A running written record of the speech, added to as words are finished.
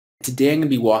Today I'm going to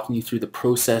be walking you through the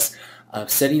process of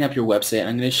setting up your website.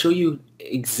 I'm going to show you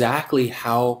exactly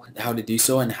how to do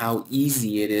so and how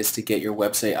easy it is to get your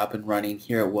website up and running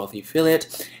here at Wealthy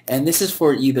Affiliate. And this is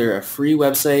for either a free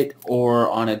website or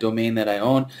on a domain that I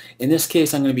own. In this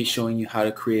case, I'm going to be showing you how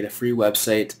to create a free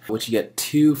website, which you get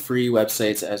 2 free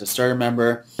websites as a starter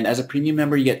member. And as a premium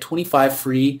member, you get 25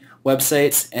 free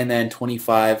websites and then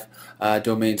 25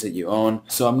 domains that you own.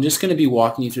 So I'm just going to be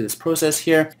walking you through this process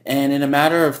here, and in a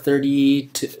matter of 30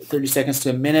 seconds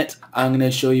to a minute, I'm going to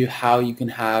show you how you can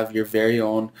have your very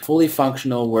own fully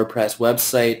functional WordPress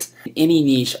website, any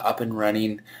niche, up and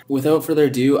running. Without further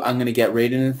ado, I'm going to get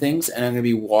right into things, and I'm going to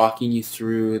be walking you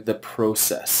through the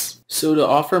process. So to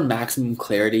offer maximum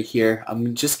clarity here,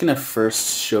 I'm just going to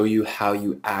first show you how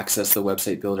you access the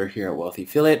website builder here at Wealthy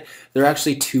Affiliate. There are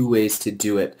actually 2 ways to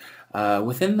do it.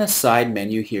 Within the side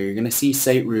menu here, you're going to see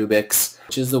Site Rubics,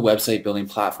 which is the website building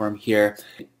platform here,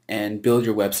 and build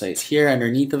your websites here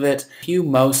underneath of it. If you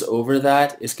mouse over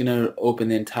that, it's going to open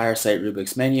the entire Site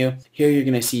Rubics menu. Here you're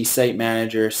going to see Site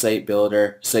Manager, Site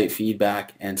Builder, Site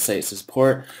Feedback, and Site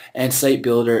Support. And Site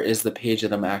Builder is the page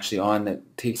that I'm actually on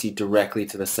that takes you directly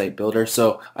to the Site Builder.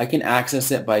 So I can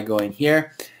access it by going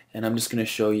here. And I'm just going to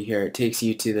show you here. It takes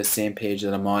you to the same page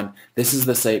that I'm on. This is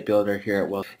the site builder here at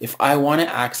Well. If I want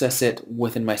to access it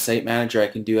within my site manager, I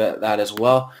can do that as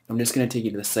well. I'm just going to take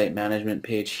you to the site management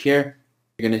page here.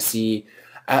 You're going to see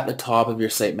at the top of your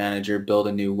site manager, build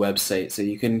a new website. So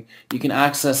you can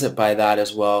access it by that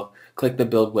as well. Click the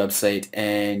build website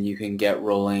and you can get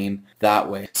rolling that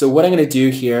way. So what I'm going to do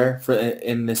here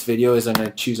in this video is I'm going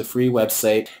to choose a free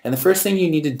website, and the first thing you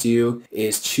need to do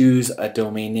is choose a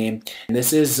domain name. And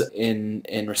this is in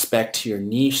respect to your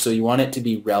niche, so you want it to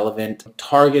be relevant,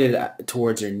 targeted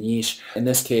towards your niche. In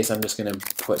this case, I'm just going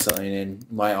to put something in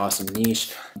my awesome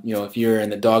niche. You know, if you're in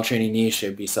the dog training niche, it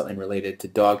would be something related to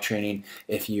dog training.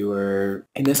 If you were,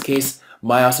 in this case,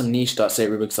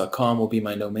 myawesomenich.siterubics.com will be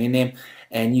my domain name.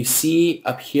 And you see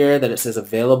up here that it says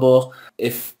available.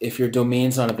 If your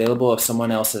domain's not available, if someone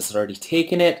else has already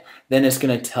taken it, then it's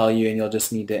going to tell you, and you'll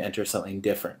just need to enter something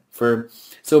different.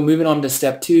 So moving on to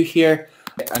step 2 here,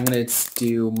 I'm going to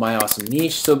do My Awesome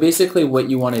Niche. So basically what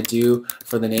you want to do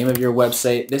for the name of your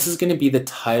website, this is going to be the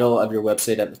title of your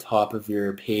website at the top of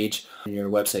your page when your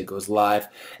website goes live.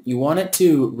 You want it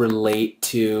to relate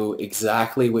to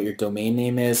exactly what your domain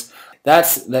name is.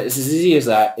 That's as easy as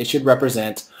that. It should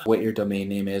represent what your domain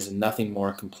name is and nothing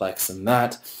more complex than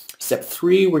that. Step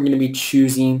 3, we're going to be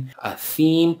choosing a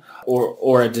theme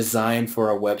or a design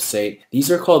for our website. These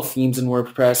are called themes in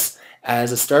WordPress.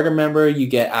 As a starter member, you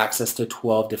get access to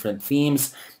 12 different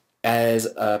themes. As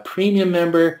a premium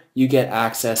member, you get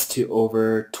access to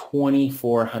over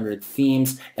 2,400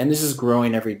 themes, and this is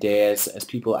growing every day as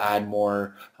people add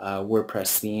more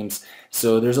WordPress themes.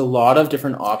 So there's a lot of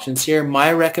different options here.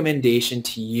 My recommendation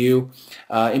to you,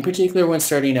 in particular when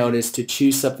starting out, is to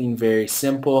choose something very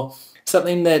simple,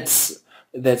 something that's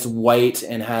white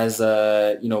and has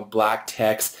black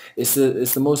text. It's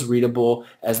the most readable,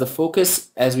 as the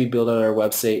focus as we build out our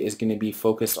website is going to be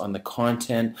focused on the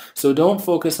content. So don't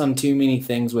focus on too many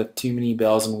things with too many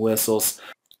bells and whistles.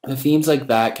 The themes like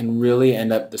that can really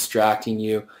end up distracting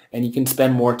you, and you can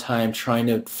spend more time trying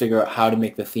to figure out how to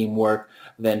make the theme work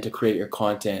than to create your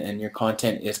content, and your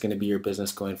content is going to be your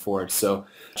business going forward. So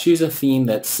choose a theme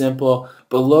that's simple.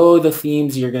 Below the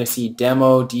themes, you're going to see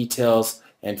demo, details,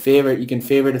 and favorite. You can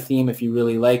favorite a theme if you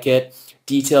really like it.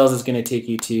 Details is going to take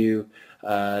you to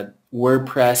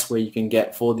WordPress, where you can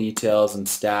get full details and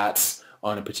stats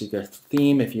on a particular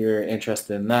theme if you're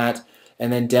interested in that.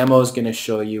 And then demo is going to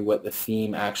show you what the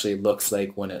theme actually looks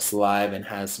like when it's live and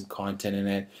has some content in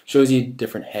it. Shows you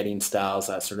different heading styles,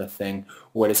 that sort of thing,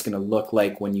 what it's going to look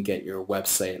like when you get your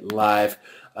website live.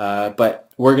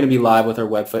 But we're going to be live with our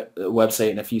website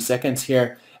in a few seconds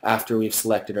here after we've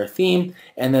selected our theme.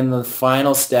 And then the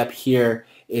final step here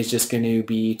is just going to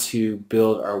be to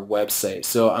build our website.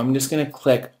 So I'm just going to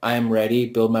click I'm ready,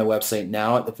 build my website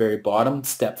now at the very bottom,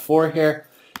 step 4 here.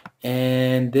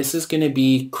 And this is going to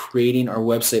be creating our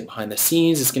website behind the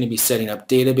scenes. It's going to be setting up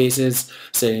databases,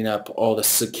 setting up all the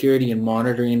security and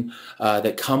monitoring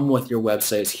that come with your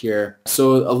websites here.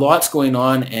 So a lot's going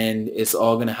on, and it's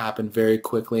all going to happen very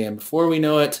quickly. And before we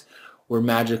know it, we're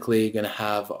magically going to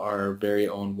have our very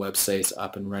own websites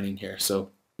up and running here.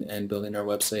 And building our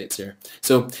websites here.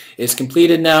 So it's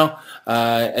completed now.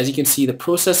 As you can see, the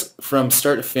process from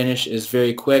start to finish is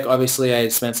very quick. Obviously, I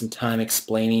spent some time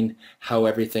explaining how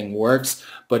everything works,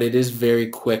 but it is very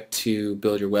quick to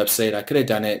build your website. I could have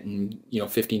done it in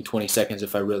 15-20 seconds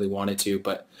if I really wanted to,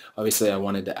 but obviously I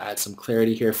wanted to add some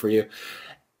clarity here for you.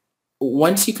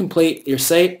 once you complete your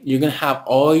site, you're going to have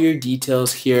all your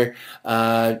details here.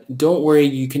 Don't worry,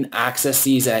 you can access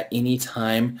these at any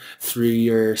time through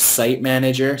your site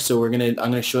manager. So I'm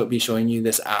going to be showing you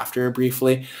this after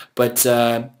briefly. But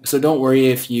so don't worry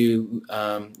if you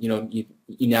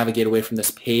you navigate away from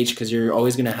this page, because you're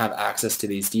always going to have access to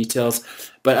these details.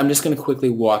 But I'm just going to quickly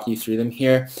walk you through them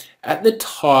here. At the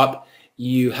top,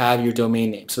 you have your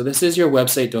domain name. So this is your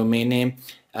website domain name.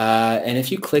 And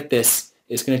if you click this,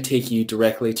 it's going to take you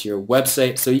directly to your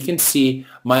website. So you can see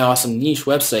my awesome niche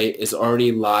website is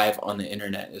already live on the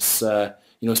internet. It's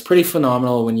it's pretty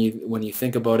phenomenal when you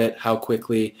think about it, how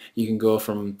quickly you can go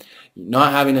from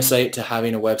not having a site to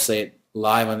having a website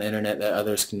live on the internet that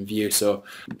others can view. So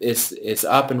it's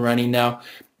up and running now.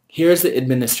 Here's the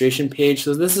administration page.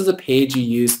 So this is a page you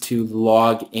use to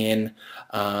log in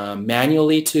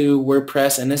manually to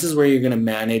WordPress, and this is where you're going to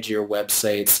manage your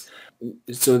websites.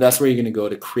 So that's where you're going to go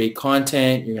to create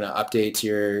content. You're going to update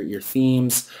your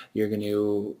themes. You're going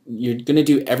to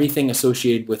do everything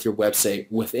associated with your website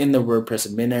within the WordPress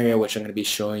admin area, which I'm going to be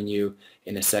showing you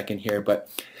in a second here. But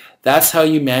that's how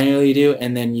you manually do,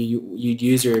 and then you'd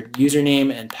use your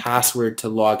username and password to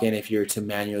log in if you're to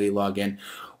manually log in.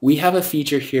 We have a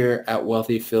feature here at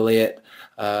Wealthy Affiliate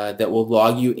that will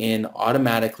log you in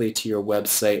automatically to your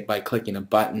website by clicking a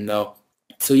button though.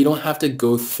 So you don't have to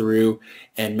go through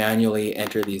and manually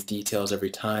enter these details every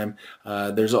time.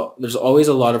 There's always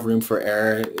a lot of room for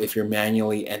error if you're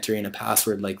manually entering a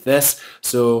password like this.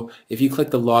 So if you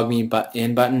click the Log Me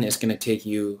In button, it's going to take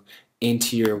you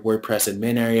into your WordPress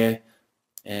admin area.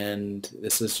 And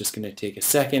this is just going to take a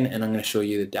second, and I'm going to show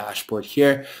you the dashboard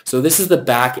here. So this is the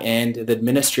back end, the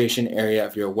administration area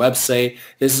of your website.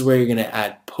 This is where you're going to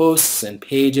add posts and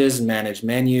pages, manage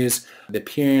menus, the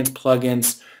appearance,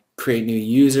 plugins, create new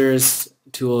users,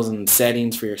 tools and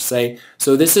settings for your site.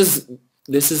 So this is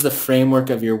the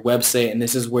framework of your website, and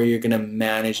this is where you're going to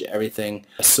manage everything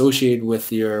associated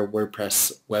with your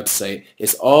WordPress website.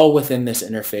 It's all within this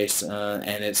interface,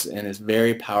 and it's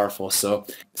very powerful. So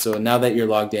now that you're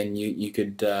logged in, you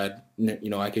could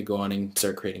I could go on and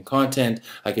start creating content.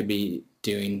 I could be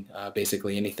doing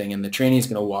basically anything, and the training is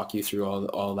going to walk you through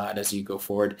all that as you go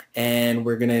forward. And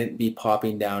we're going to be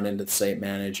popping down into the site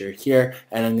manager here,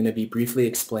 and I'm going to be briefly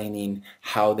explaining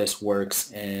how this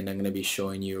works, and I'm going to be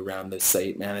showing you around the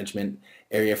site management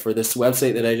area for this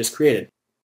website that I just created.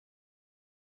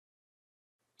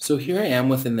 So here I am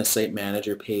within the site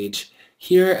manager page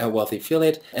here at Wealthy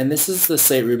Affiliate, and this is the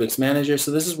Site Rubrics Manager.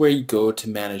 So this is where you go to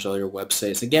manage all your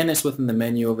websites. Again, it's within the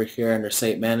menu over here under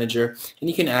Site Manager, and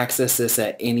you can access this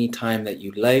at any time that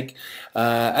you like.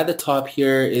 At the top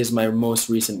here is my most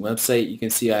recent website. You can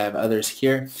see I have others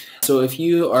here. So if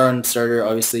you are on Starter,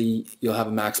 obviously you'll have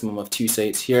a maximum of 2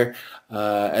 sites here.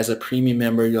 As a premium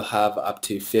member, you'll have up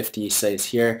to 50 sites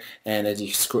here, and as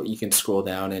you scroll, you can scroll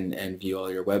down and view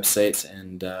all your websites,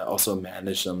 and also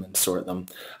manage them and sort them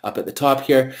up at the top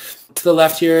here. To the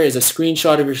left here is a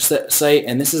screenshot of your site,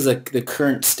 and this is the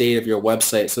current state of your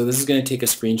website. So this is going to take a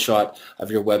screenshot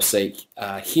of your website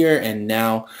here and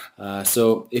now.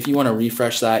 So if you want to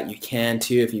refresh that, you can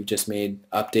too if you've just made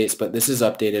updates, but this is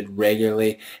updated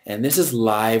regularly, and this is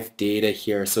live data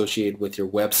here associated with your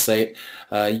website.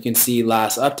 You can see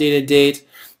last updated date.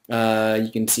 You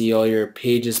can see all your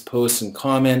pages, posts, and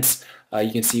comments.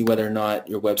 You can see whether or not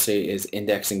your website is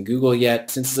indexed in Google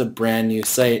yet. Since it's a brand new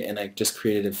site and I just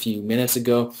created a few minutes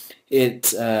ago,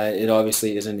 it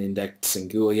obviously isn't indexed in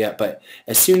Google yet, but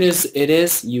as soon as it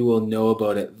is, you will know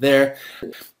about it there.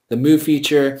 The move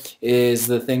feature is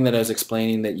the thing that I was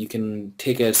explaining, that you can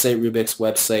take a Site Rubrics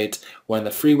website, one of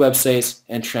the free websites,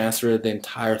 and transfer the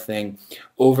entire thing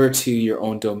over to your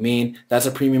own domain. That's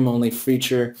a premium only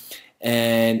feature,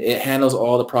 and it handles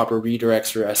all the proper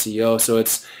redirects for SEO. So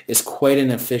it's quite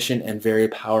an efficient and very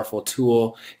powerful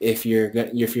tool if you're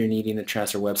needing to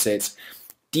transfer websites.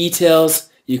 Details,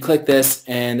 you click this,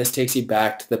 and this takes you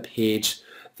back to the page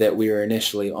that we were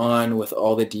initially on with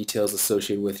all the details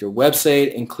associated with your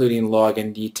website, including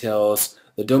login details,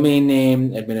 the domain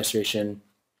name, administration,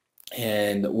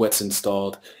 and what's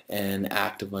installed and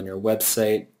active on your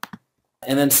website.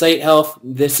 And then Site Health,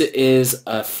 this is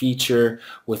a feature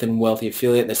within Wealthy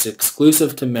Affiliate that's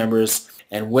exclusive to members,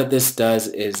 and what this does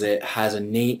is it has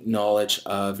innate knowledge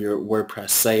of your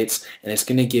WordPress sites, and it's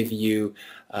going to give you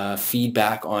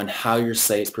feedback on how your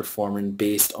site's performing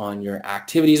based on your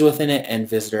activities within it and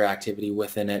visitor activity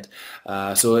within it.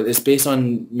 So it's based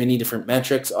on many different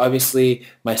metrics. Obviously,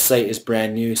 my site is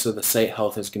brand new, so the site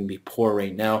health is going to be poor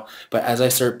right now, but as I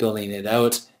start building it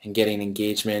out and getting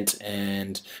engagement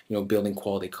and building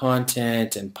quality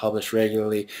content and publish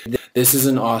regularly, this is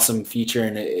an awesome feature,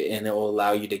 and it will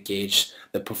allow you to gauge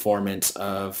the performance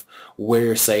of where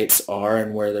your sites are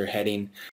and where they're heading